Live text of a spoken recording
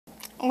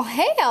Oh,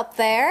 hey up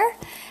there.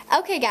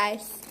 Okay,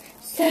 guys.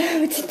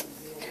 So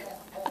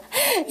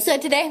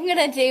today I'm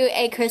gonna do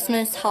a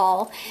Christmas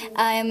haul.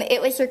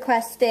 It was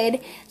requested,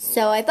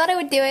 so I thought I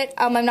would do it.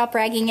 I'm not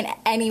bragging in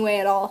any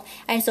way at all.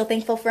 I'm so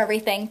thankful for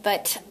everything,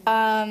 but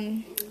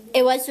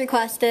it was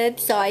requested,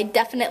 so I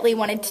definitely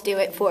wanted to do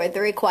it for the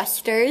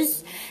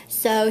requesters.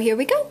 So here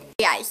we go.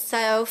 Guys,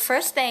 so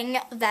first thing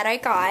that I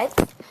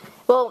got,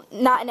 well,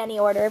 not in any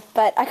order,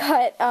 but I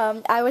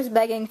got, I was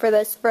begging for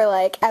this for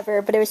like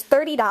ever, but it was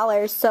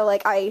 $30, so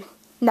like I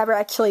never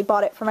actually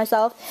bought it for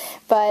myself,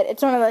 but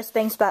it's one of those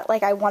things that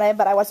like I wanted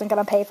but I wasn't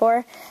gonna pay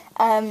for.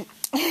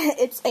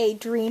 It's a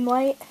dream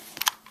light.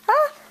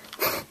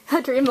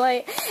 A dream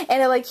light,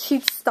 and it like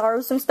shoots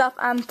stars and stuff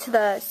onto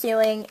the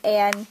ceiling.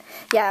 And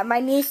yeah,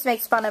 my niece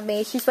makes fun of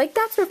me. She's like,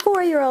 that's for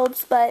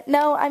 4-year-olds, but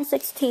no, I'm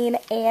 16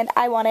 and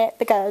I want it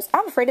because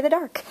I'm afraid of the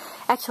dark.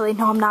 Actually,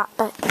 no, I'm not,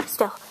 but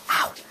still.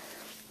 Ow.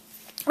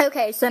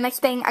 Okay, so the next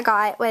thing I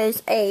got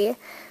was a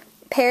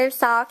pair of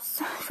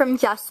socks from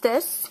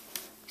Justice.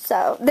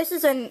 So this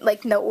is in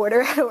like no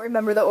order. I don't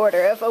remember the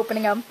order of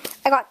opening them.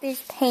 I got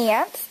these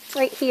pants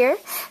right here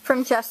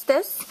from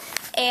Justice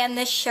and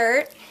this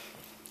shirt.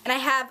 And I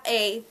have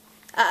a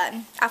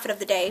outfit of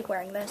the day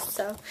wearing this,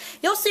 so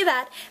you'll see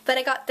that. But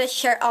I got this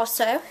shirt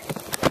also.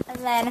 And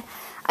then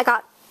I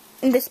got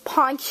this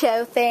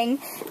poncho thing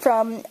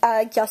from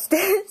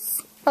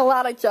Justice. A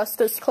lot of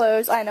Justice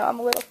clothes. I know, I'm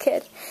a little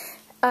kid.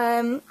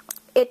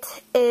 It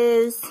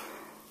is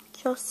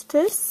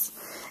Justice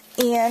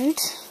and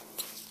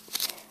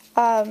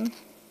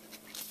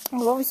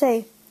what was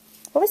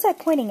I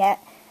pointing at?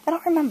 I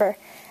don't remember.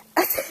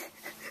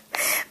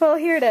 Well,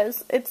 here it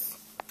is. It's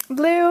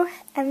blue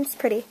and it's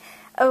pretty.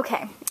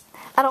 Okay,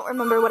 I don't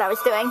remember what I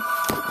was doing.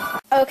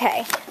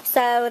 Okay,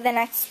 so the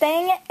next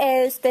thing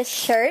is this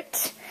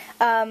shirt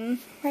right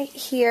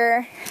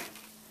here,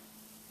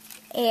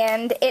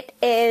 and it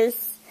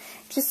is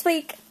just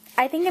like,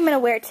 I think I'm gonna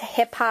wear it to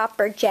hip hop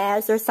or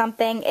jazz or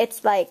something.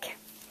 It's like,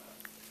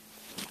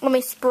 let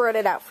me spread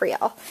it out for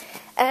y'all.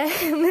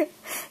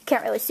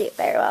 Can't really see it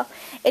very well.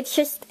 It's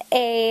just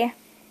a,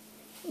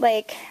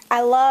 like,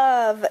 I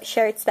love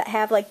shirts that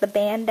have like the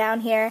band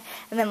down here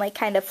and then like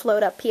kind of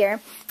float up here,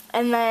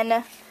 and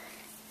then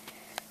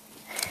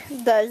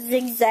the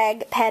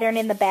zigzag pattern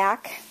in the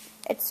back.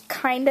 It's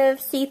kind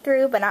of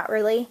see-through but not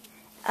really.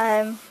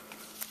 And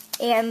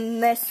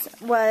this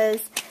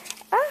was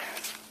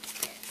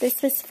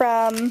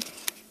from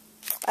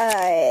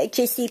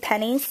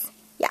JCPenney's.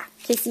 Yeah,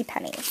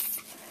 JCPenney's.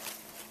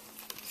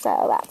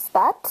 So that's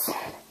that.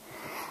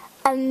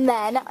 And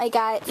then I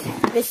got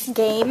this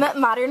game,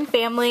 Modern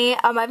Family.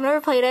 I've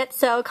never played it,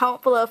 so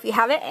comment below if you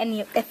have it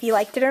and if you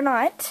liked it or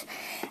not.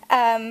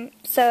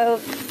 So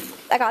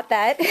I got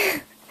that.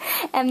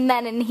 And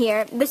then in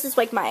here, this is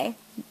like my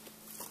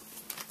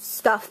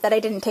stuff that I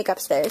didn't take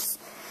upstairs.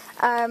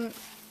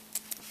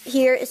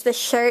 Here is the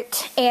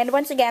shirt, and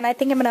once again, I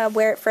think I'm gonna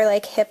wear it for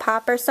like hip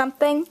hop or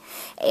something.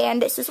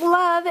 And this is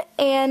Love,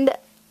 and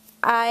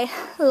I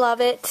love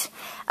it.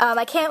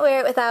 I can't wear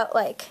it without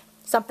like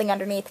something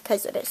underneath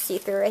because it is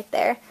see-through right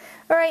there,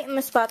 or right in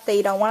the spot that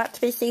you don't want it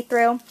to be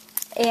see-through.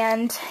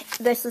 And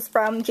this is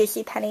from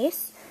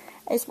JCPenney's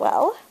as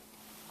well.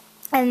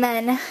 And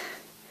then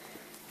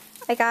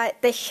I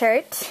got this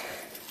shirt,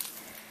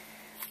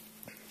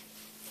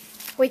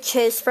 which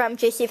is from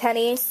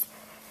JCPenney's,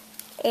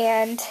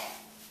 and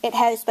it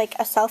has like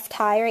a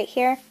self-tie right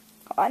here.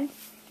 Hold on,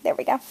 there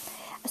we go.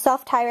 A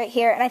self-tie right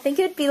here, and I think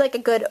it would be like a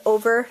good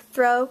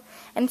overthrow,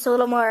 and it's a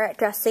little more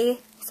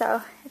dressy,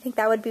 so I think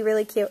that would be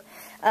really cute.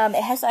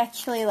 It has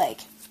actually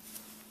like,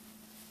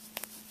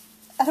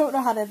 I don't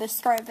know how to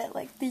describe it,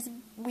 like these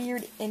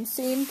weird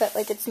inseam, but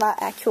like it's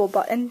not actual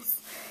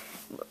buttons.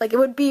 Like it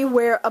would be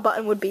where a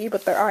button would be,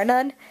 but there are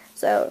none,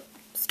 so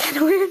it's kind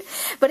of weird,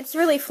 but it's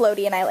really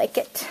floaty and I like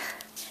it.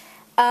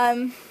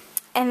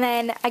 And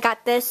then I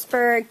got this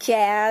for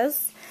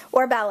jazz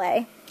or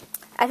ballet.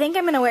 I think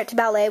I'm going to wear it to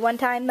ballet one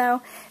time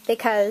though,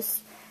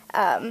 because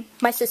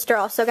my sister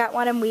also got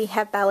one and we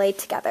have ballet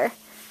together.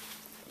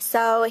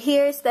 So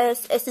here's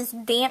this. This is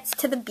Dance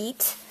to the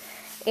Beat,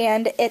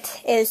 and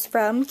it is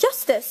from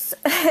Justice.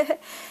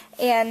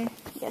 And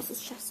yes,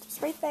 it's Justice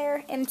right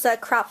there, and it's a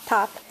crop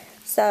top.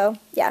 So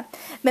yeah,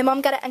 my mom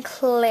got it on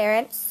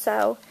clearance,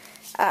 so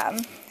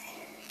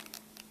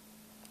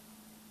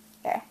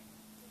there.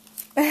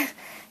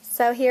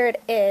 So here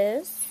it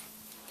is.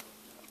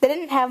 They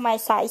didn't have my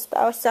size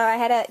though, so I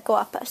had to go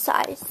up a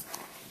size,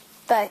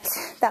 but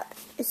that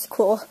is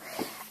cool.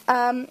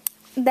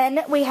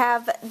 Then we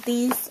have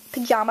these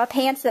pajama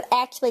pants that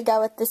actually go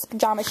with this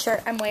pajama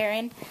shirt I'm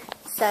wearing.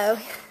 So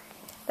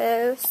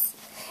those,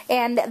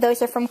 and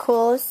those are from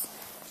Kohl's.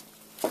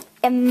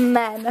 And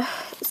then,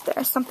 is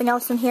there something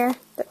else in here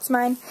that's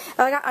mine?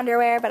 Oh, I got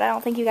underwear, but I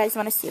don't think you guys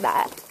want to see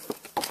that.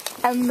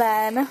 And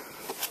then,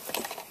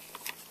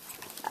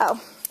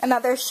 oh,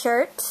 another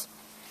shirt.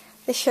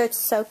 This shirt's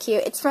so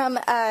cute. It's from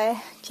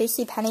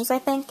JCPenney's, I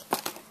think.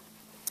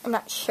 I'm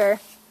not sure.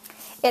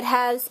 It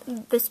has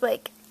this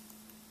like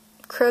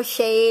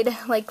crocheted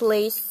like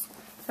lace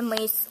and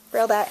lace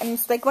frill that. And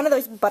it's like one of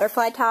those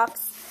butterfly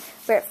tops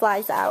where it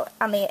flies out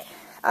on the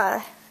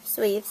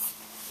sleeves.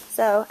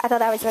 So I thought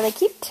that was really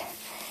cute.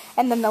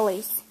 And then the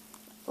lace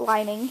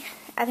lining.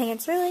 I think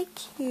it's really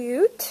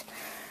cute.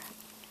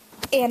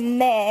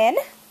 And then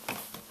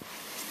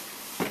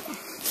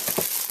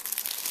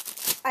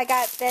I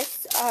got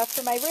this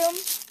for my room.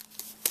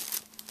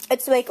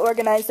 It's like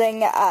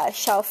organizing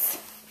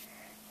shelf.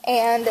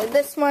 And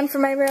this one for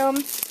my room.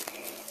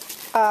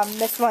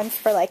 This one's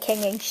for like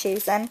hanging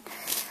shoes in.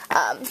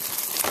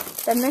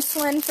 Then this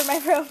one for my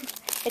room.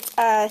 It's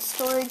a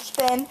storage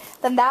bin.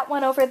 Then that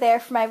one over there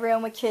for my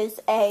room, which is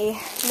a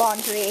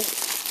laundry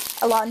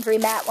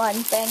mat one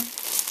thing.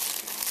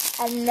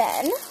 And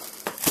then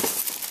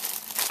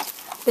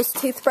this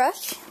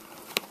toothbrush.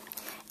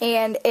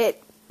 And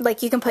it,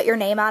 like, you can put your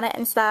name on it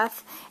and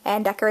stuff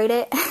and decorate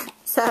it.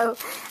 So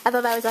I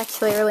thought that was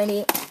actually really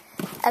neat.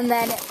 And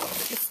then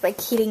this like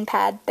heating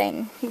pad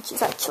thing, which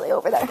is actually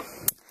over there.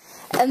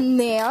 And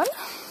then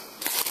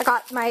I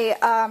got my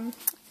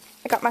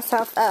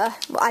myself, well,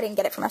 I didn't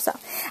get it for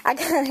myself. I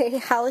got a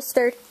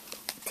Hollister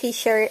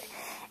t-shirt,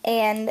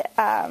 and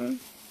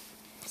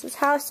this is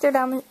Hollister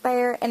down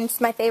there, and it's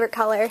my favorite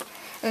color,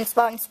 and it's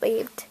long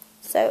sleeved,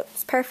 so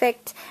it's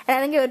perfect. And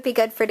I think it would be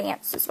good for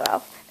dance as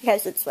well,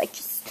 because it's like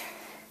just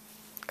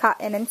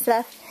cotton and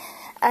stuff.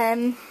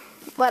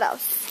 What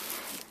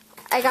else?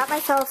 I got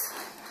myself,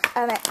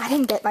 I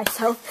didn't get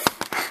myself.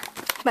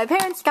 My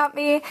parents got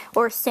me,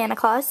 or Santa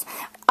Claus,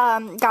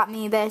 got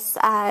me this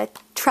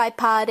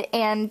tripod,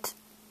 and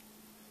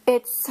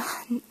it's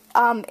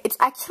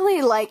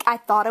actually like, I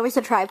thought it was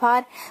a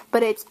tripod,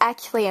 but it's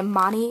actually a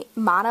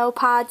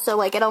monopod, so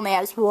like it only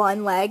has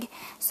one leg,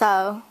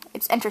 so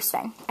it's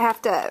interesting. I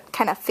have to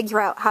kind of figure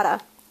out how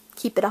to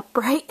keep it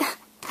upright,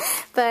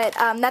 but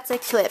that's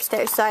actually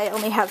upstairs, so I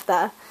only have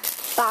the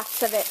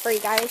box of it for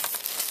you guys.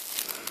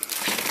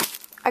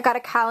 I got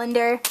a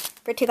calendar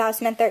for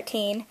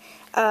 2013.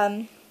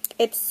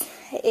 It's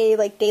a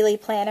like daily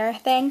planner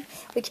thing,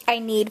 which I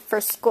need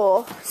for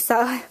school,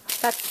 so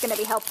that's gonna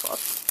be helpful.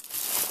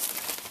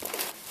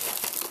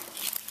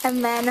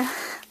 And then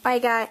I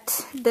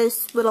got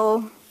this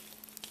little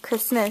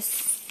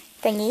Christmas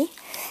thingy,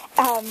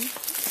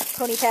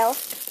 ponytail,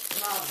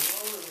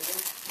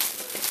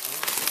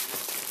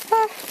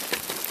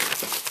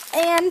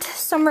 and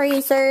some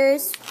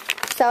razors,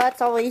 so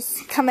that's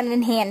always coming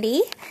in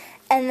handy.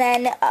 And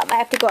then I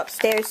have to go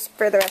upstairs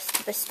for the rest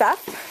of the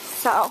stuff,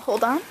 so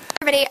hold on.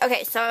 Everybody,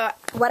 okay, so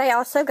what I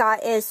also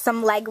got is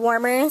some leg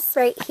warmers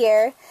right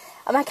here.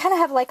 I kind of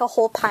have like a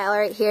whole pile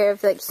right here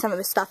of like some of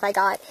the stuff I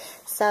got,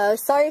 so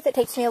sorry if it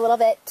takes me a little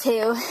bit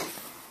to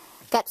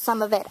get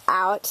some of it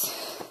out.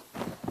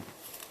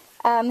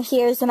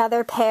 Here's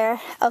another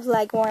pair of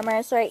leg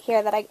warmers right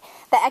here that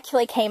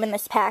actually came in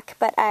this pack,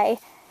 but I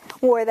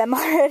wore them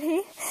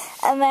already.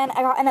 And then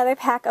I got another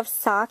pack of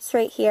socks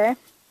right here.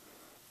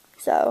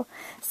 So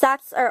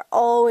socks are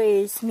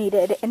always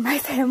needed in my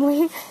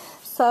family,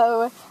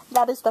 so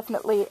that is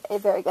definitely a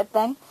very good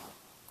thing.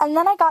 And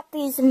then I got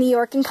these New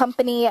York &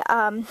 Company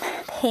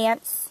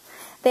pants.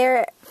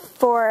 They're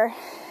for,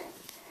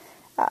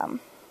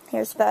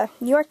 here's the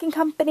New York &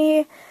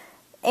 Company,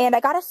 and I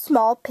got a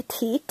small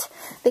petite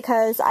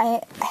because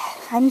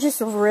I'm just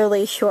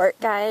really short,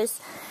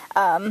 guys.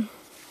 I'm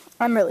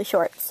really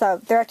short, so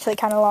they're actually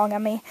kind of long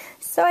on me,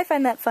 so I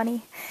find that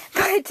funny.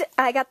 But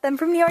I got them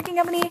from New York &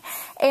 Company,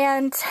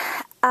 and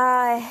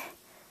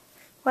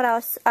what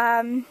else?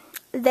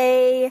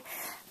 They're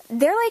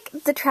like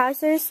the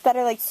trousers that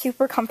are like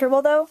super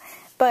comfortable though,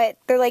 but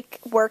they're like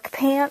work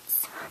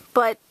pants,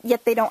 but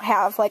yet they don't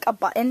have like a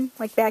button,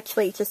 like they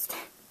actually just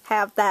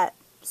have that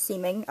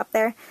seaming up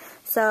there,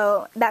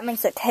 so that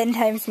makes it 10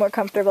 times more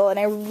comfortable, and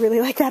I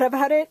really like that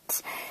about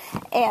it.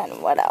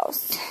 And what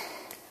else?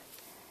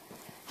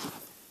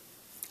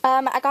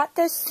 I got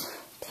this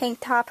tank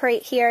top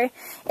right here.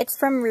 It's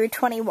from Rue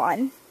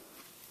 21.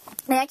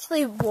 I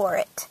actually wore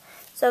it.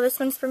 So this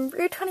one's from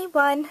Rue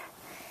 21,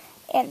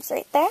 and it's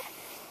right there.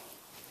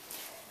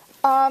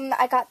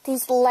 I got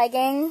these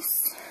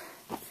leggings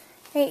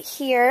right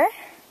here,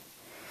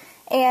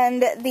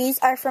 and these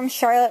are from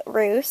Charlotte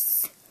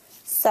Russe.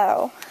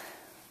 So,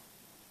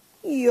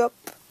 yep.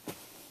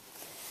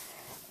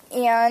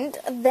 And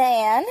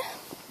then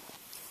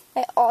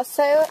I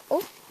also,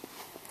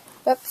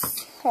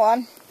 whoops, hold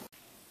on.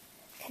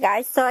 Okay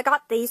guys, so I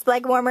got these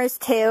leg warmers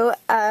too.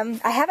 I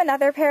have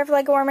another pair of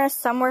leg warmers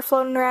somewhere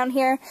floating around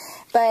here,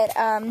 but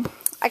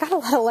I got a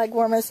lot of leg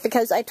warmers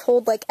because I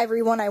told like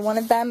everyone I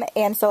wanted them,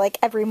 and so like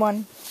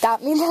everyone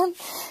got me them.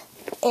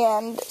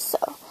 And so,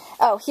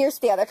 oh, here's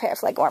the other pair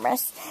of leg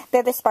warmers.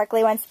 They're the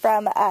sparkly ones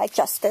from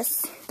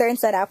Justice. They're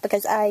inside out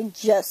because I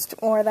just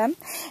wore them,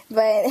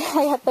 but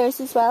I got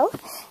those as well.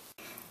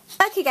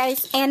 Okay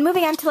guys, and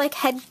moving on to like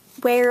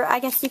headwear, I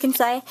guess you can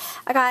say,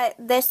 I got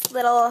this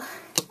little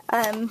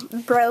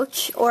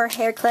brooch or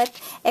hair clip.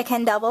 It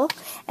can double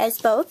as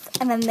both,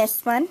 and then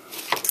this one,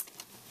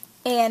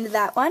 and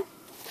that one,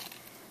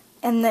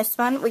 and this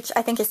one, which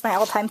I think is my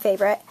all-time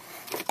favorite,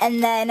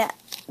 and then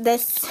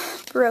this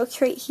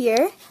brooch right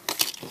here,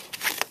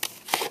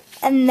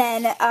 And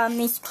then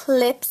these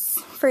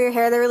clips for your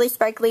hair, they're really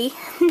sparkly.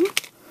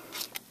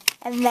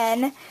 And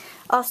then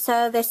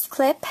also this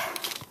clip.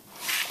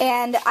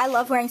 And I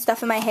love wearing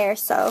stuff in my hair,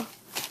 so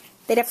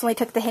they definitely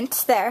took the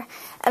hint there.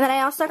 And then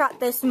I also got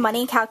this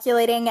money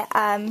calculating,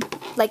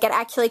 like it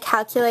actually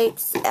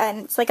calculates,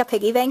 and it's like a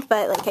piggy bank,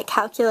 but like it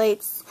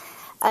calculates,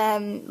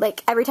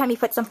 like every time you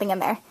put something in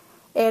there,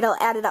 it'll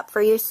add it up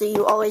for you, so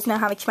you always know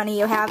how much money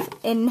you have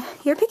in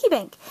your piggy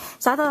bank.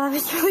 So I thought that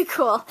was really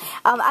cool.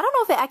 I don't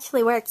know if it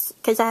actually works,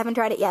 because I haven't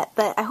tried it yet,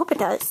 but I hope it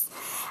does.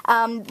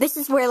 This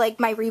is where like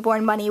my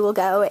reborn money will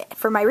go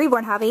for my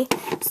reborn hobby.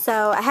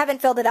 So I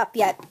haven't filled it up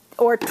yet,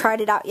 or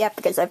tried it out yet,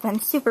 because I've been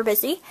super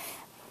busy.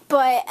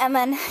 But, and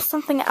then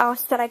something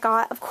else that I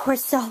got, of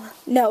course you'll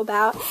know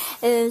about,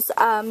 is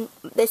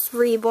this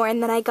reborn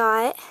that I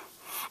got.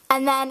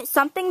 And then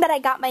something that I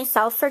got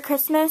myself for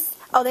Christmas.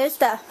 Oh, there's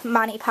the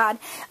Mani Pod.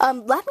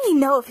 Let me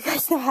know if you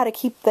guys know how to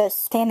keep this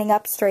standing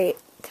up straight,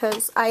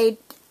 because I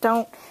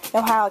don't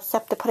know how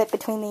except to put it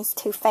between these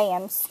two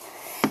fans.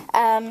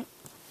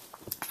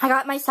 I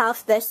got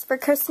myself this for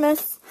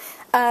Christmas.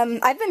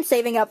 I've been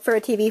saving up for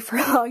a TV for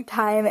a long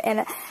time,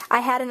 and I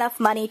had enough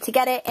money to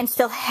get it and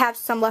still have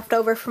some left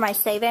over for my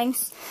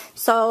savings.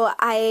 So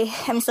I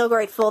am so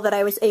grateful that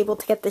I was able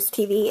to get this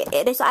TV.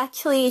 It is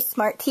actually a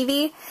smart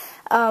TV,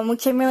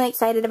 which I'm really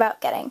excited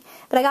about getting.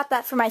 But I got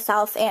that for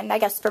myself and I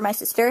guess for my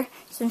sister,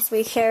 since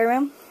we share a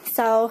room.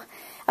 So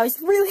I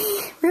was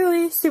really,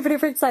 really super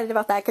duper excited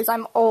about that, because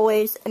I'm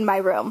always in my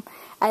room.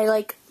 I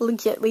like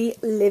legitly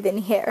live in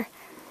here.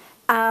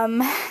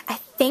 I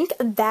think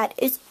that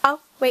is, oh,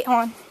 wait, hold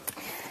on.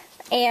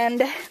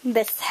 And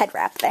this head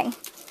wrap thing.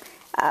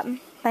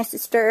 My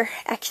sister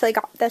actually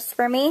got this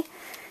for me.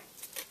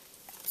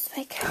 It's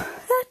like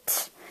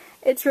that.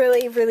 It's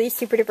really, really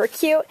super duper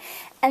cute.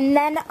 And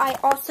then I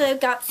also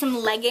got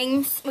some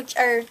leggings, which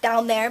are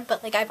down there,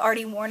 but like I've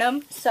already worn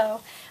them,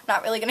 so I'm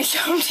not really going to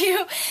show them to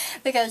you,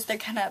 because they're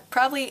kind of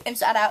probably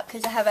inside out,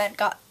 because I haven't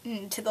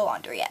gotten to the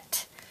laundry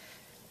yet.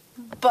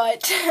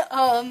 But,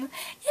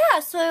 yeah,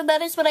 so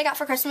that is what I got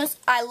for Christmas.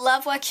 I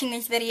love watching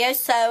these videos,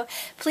 so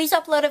please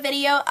upload a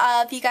video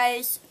of you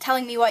guys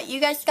telling me what you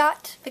guys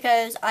got,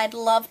 because I'd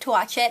love to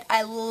watch it.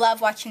 I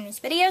love watching these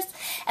videos,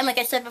 and like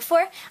I said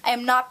before, I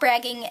am not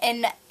bragging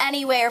in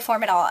any way or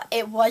form at all.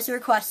 It was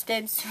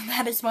requested, so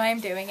that is why I'm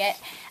doing it.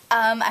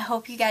 I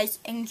hope you guys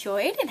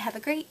enjoyed, and have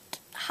a great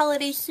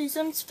holiday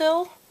season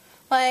still.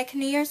 Like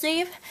New Year's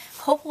Eve.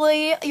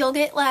 Hopefully you'll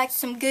get like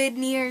some good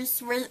New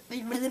Year's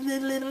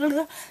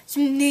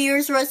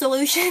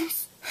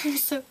resolutions. I'm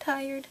so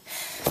tired.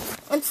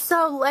 It's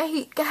so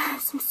late,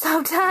 guys. I'm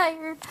so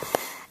tired.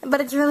 But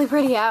it's really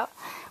pretty out.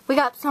 We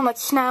got so much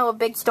snow, a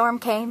big storm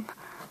came.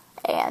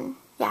 And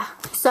yeah,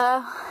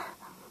 so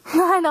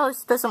I know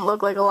this doesn't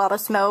look like a lot of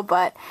snow,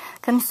 but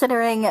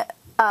considering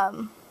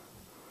the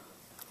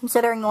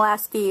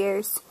last few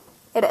years,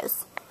 it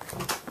is.